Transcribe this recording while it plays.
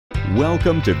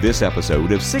Welcome to this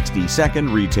episode of 60 Second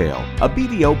Retail, a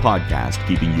BDO podcast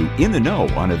keeping you in the know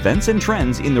on events and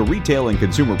trends in the retail and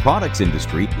consumer products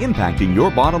industry impacting your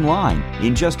bottom line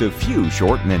in just a few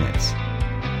short minutes.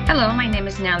 Hello, my name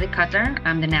is Natalie Cutler.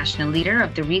 I'm the National Leader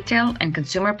of the Retail and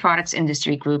Consumer Products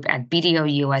Industry Group at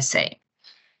BDO USA.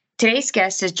 Today's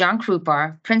guest is John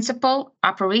Krupar, Principal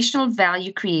Operational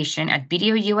Value Creation at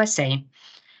BDO USA.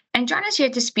 And John is here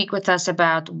to speak with us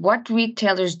about what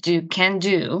retailers can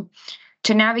do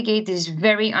to navigate these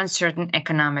very uncertain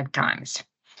economic times.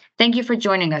 Thank you for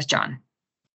joining us, John.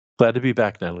 Glad to be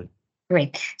back, Natalie.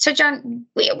 Great. So, John,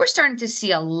 we're starting to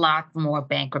see a lot more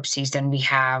bankruptcies than we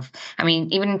have. I mean,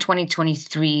 even in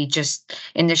 2023, just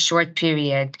in this short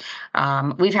period,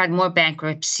 we've had more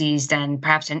bankruptcies than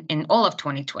perhaps in all of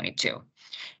 2022.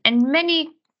 And many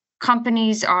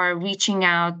companies are reaching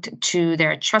out to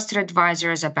their trusted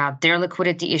advisors about their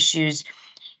liquidity issues.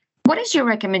 What is your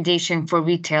recommendation for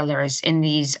retailers in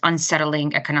these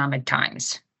unsettling economic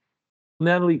times?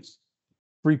 Natalie,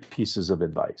 three pieces of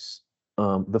advice.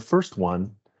 The first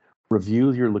one,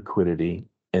 review your liquidity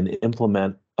and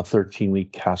implement a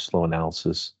 13-week cash flow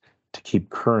analysis to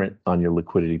keep current on your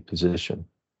liquidity position.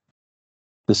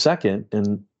 The second,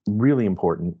 and really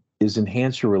important, is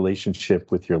enhance your relationship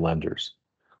with your lenders.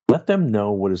 Let them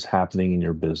know what is happening in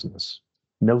your business.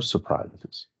 No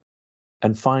surprises.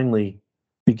 And finally,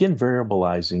 begin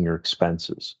variabilizing your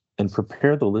expenses and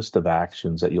prepare the list of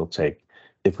actions that you'll take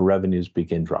if revenues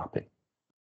begin dropping.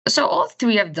 So all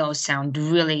three of those sound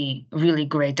really, really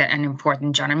great and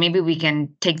important, John. And maybe we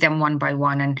can take them one by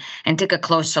one and take a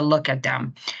closer look at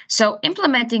them. So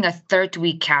implementing a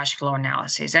 13-week cash flow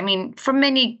analysis. I mean, for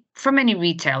many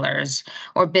retailers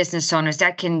or business owners,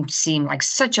 that can seem like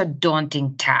such a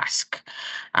daunting task.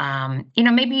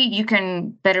 Maybe you can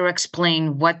better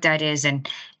explain what that is and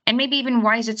maybe even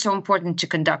why is it so important to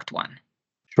conduct one?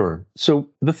 Sure. So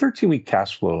the 13-week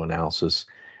cash flow analysis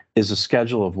is a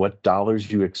schedule of what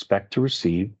dollars you expect to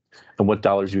receive and what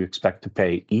dollars you expect to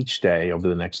pay each day over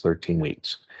the next 13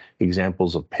 weeks.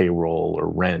 Examples of payroll or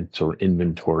rent or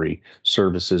inventory,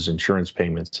 services, insurance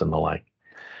payments, and the like.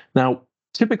 Now,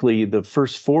 typically, the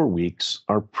first 4 weeks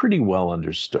are pretty well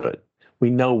understood. We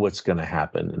know what's going to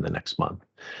happen in the next month.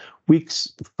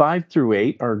 Weeks 5 through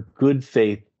 8 are good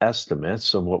faith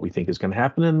estimates of what we think is going to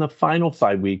happen. And the final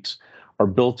 5 weeks are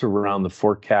built around the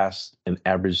forecast and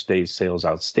average days sales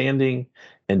outstanding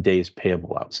and days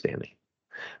payable outstanding.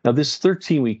 Now, this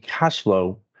 13-week cash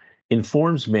flow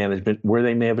informs management where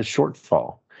they may have a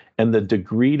shortfall and the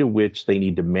degree to which they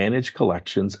need to manage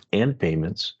collections and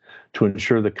payments to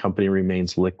ensure the company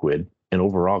remains liquid and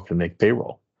overall can make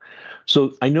payroll.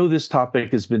 So I know this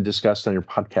topic has been discussed on your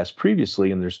podcast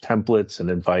previously, and there's templates and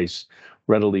advice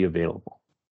readily available.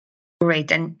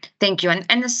 Great, and thank you.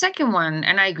 And the second one,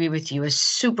 and I agree with you, is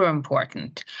super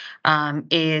important,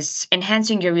 is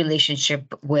enhancing your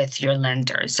relationship with your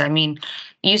lenders. I mean,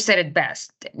 you said it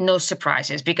best, no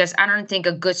surprises, because I don't think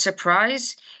a good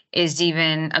surprise is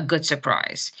even a good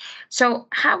surprise. So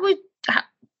how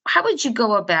would you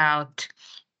go about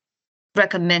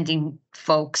recommending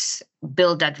folks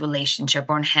build that relationship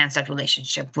or enhance that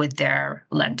relationship with their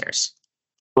lenders?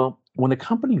 Well, when a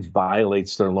company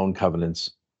violates their loan covenants,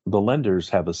 the lenders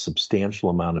have a substantial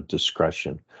amount of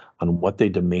discretion on what they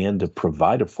demand to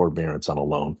provide a forbearance on a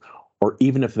loan, or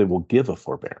even if they will give a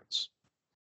forbearance.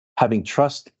 Having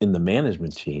trust in the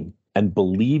management team and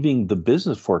believing the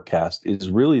business forecast is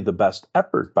really the best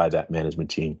effort by that management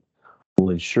team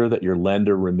will ensure that your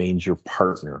lender remains your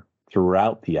partner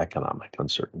throughout the economic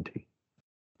uncertainty.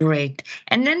 Great.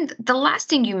 And then the last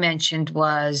thing you mentioned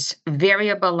was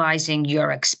variabilizing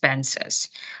your expenses.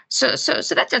 So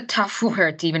that's a tough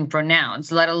word to even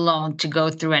pronounce, let alone to go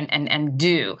through and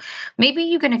do. Maybe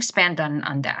you can expand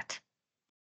on that.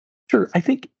 Sure. I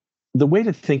think the way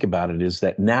to think about it is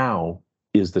that now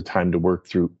is the time to work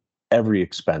through every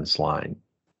expense line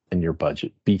in your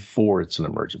budget before it's an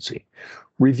emergency.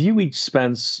 Review each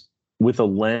expense with a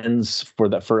lens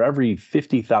for every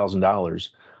 $50,000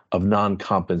 of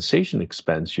non-compensation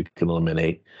expense you can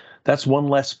eliminate, that's one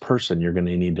less person you're going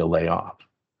to need to lay off.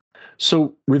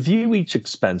 So review each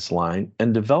expense line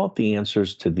and develop the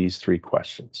answers to these three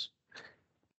questions.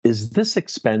 Is this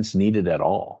expense needed at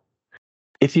all?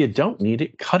 If you don't need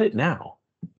it, cut it now.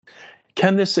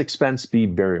 Can this expense be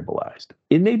variabilized?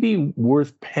 It may be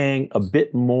worth paying a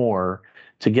bit more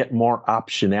to get more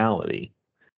optionality.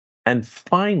 And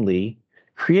finally,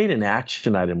 create an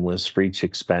action item list for each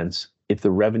expense if the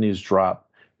revenues drop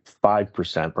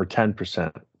 5% or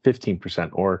 10%, 15%,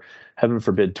 or heaven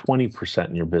forbid, 20%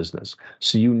 in your business.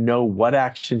 So you know what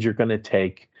actions you're going to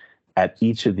take at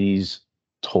each of these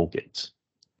toll gates.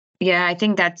 Yeah, I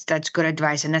think that's good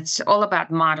advice, and that's all about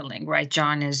modeling, right,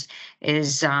 John? Is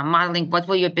modeling what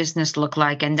will your business look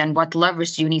like, and then what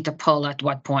levers do you need to pull at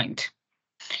what point.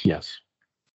 Yes.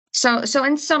 So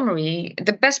in summary,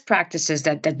 the best practices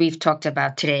that we've talked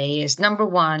about today is number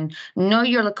one, know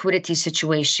your liquidity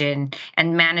situation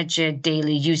and manage it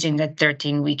daily using the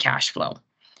 13-week cash flow.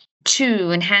 Two,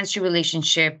 enhance your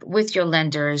relationship with your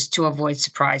lenders to avoid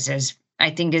surprises. I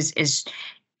think is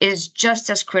just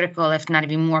as critical, if not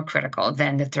even more critical,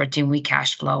 than the 13-week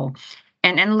cash flow.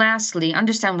 And lastly,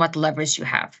 understand what levers you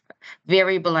have.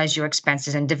 Variabilize your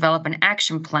expenses and develop an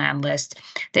action plan list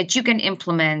that you can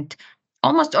implement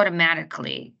almost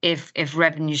automatically if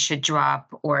revenue should drop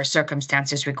or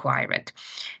circumstances require it.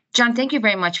 John, thank you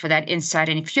very much for that insight.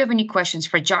 And if you have any questions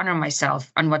for John or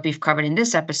myself on what we've covered in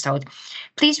this episode,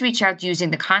 please reach out using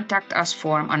the Contact Us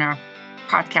form on our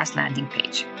podcast landing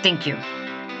page. Thank you.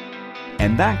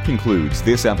 And that concludes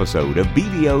this episode of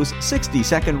BDO's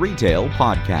 60-Second Retail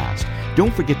Podcast.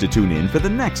 Don't forget to tune in for the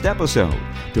next episode.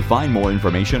 To find more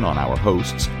information on our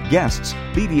hosts, guests,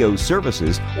 BDO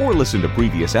services, or listen to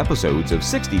previous episodes of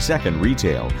 60-Second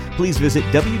Retail, please visit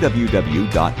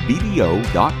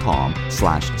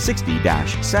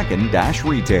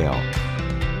www.bdo.com/60-second-retail.